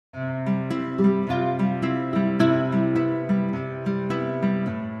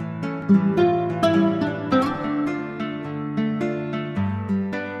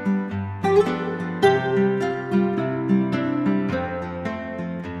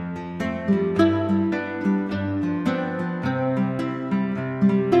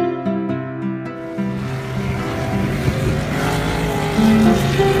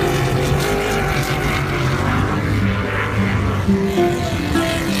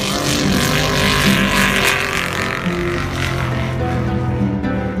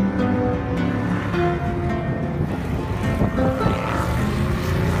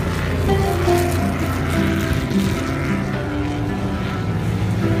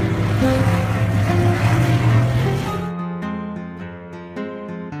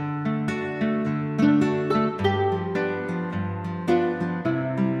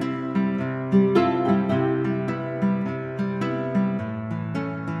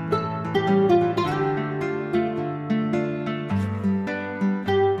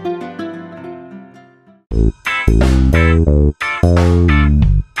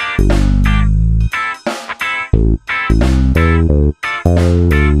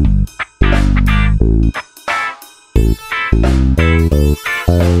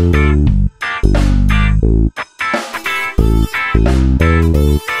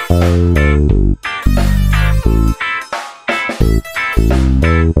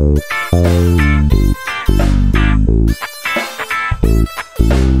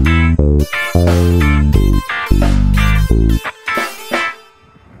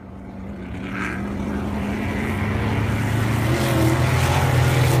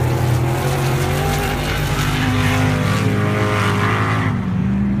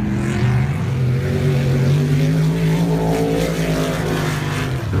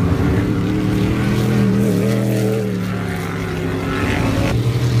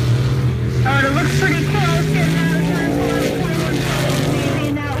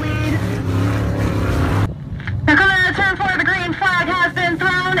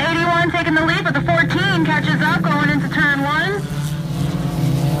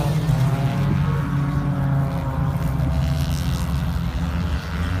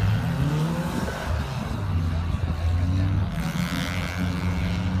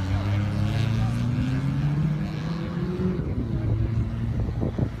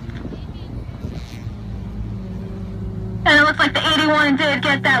And it looks like the 81 did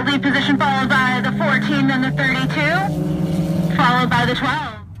get that lead position, followed by the 14 and the 32, followed by the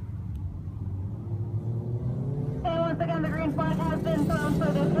 12. And once again, the green flag has been thrown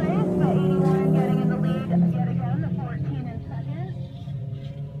for this race. The 81 getting in the lead yet again, the 14 in second.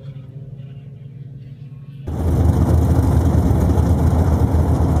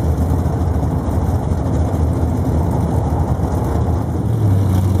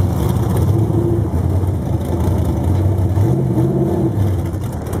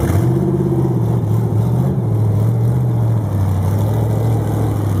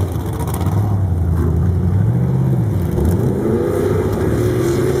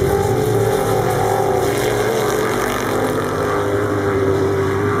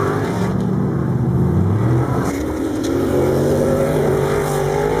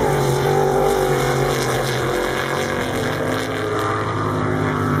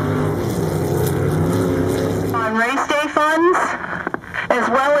 As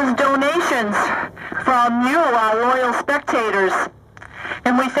well as donations from you, our loyal spectators.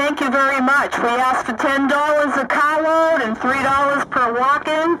 And we thank you very much. We ask for $10 a carload and $3 per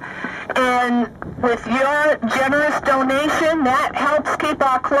walk-in. And with your generous donation, that helps keep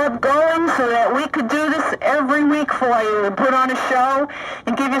our club going so that we could do this every week for you and put on a show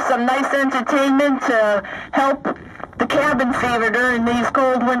and give you some nice entertainment to help the cabin fever during these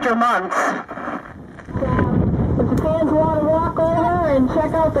cold winter months. If the fans want to walk over and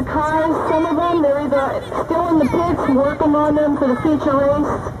check out the cars, some of them, they're either still in the pits working on them for the feature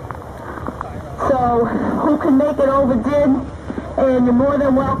race. So who can make it over did, and you're more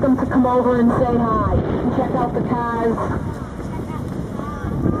than welcome to come over and say hi. Check out the cars.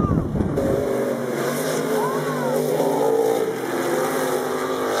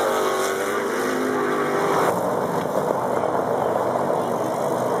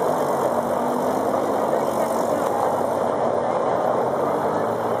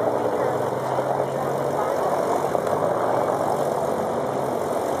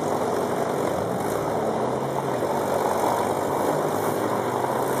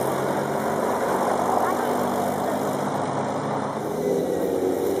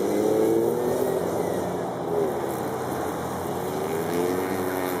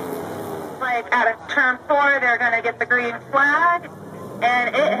 Out of turn 4, they're going to get the green flag.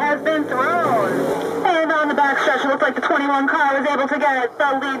 and it has been thrown. And on the backstretch, it looks like the 21 car was able to get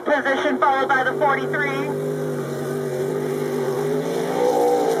the lead position, followed by the 43.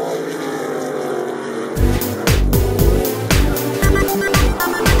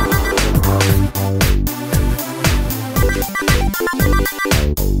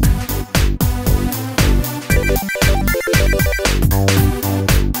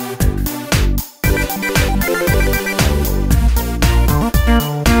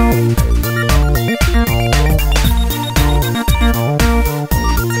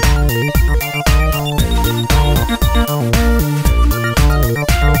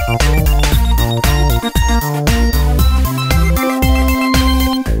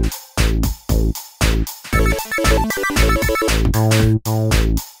 Oh.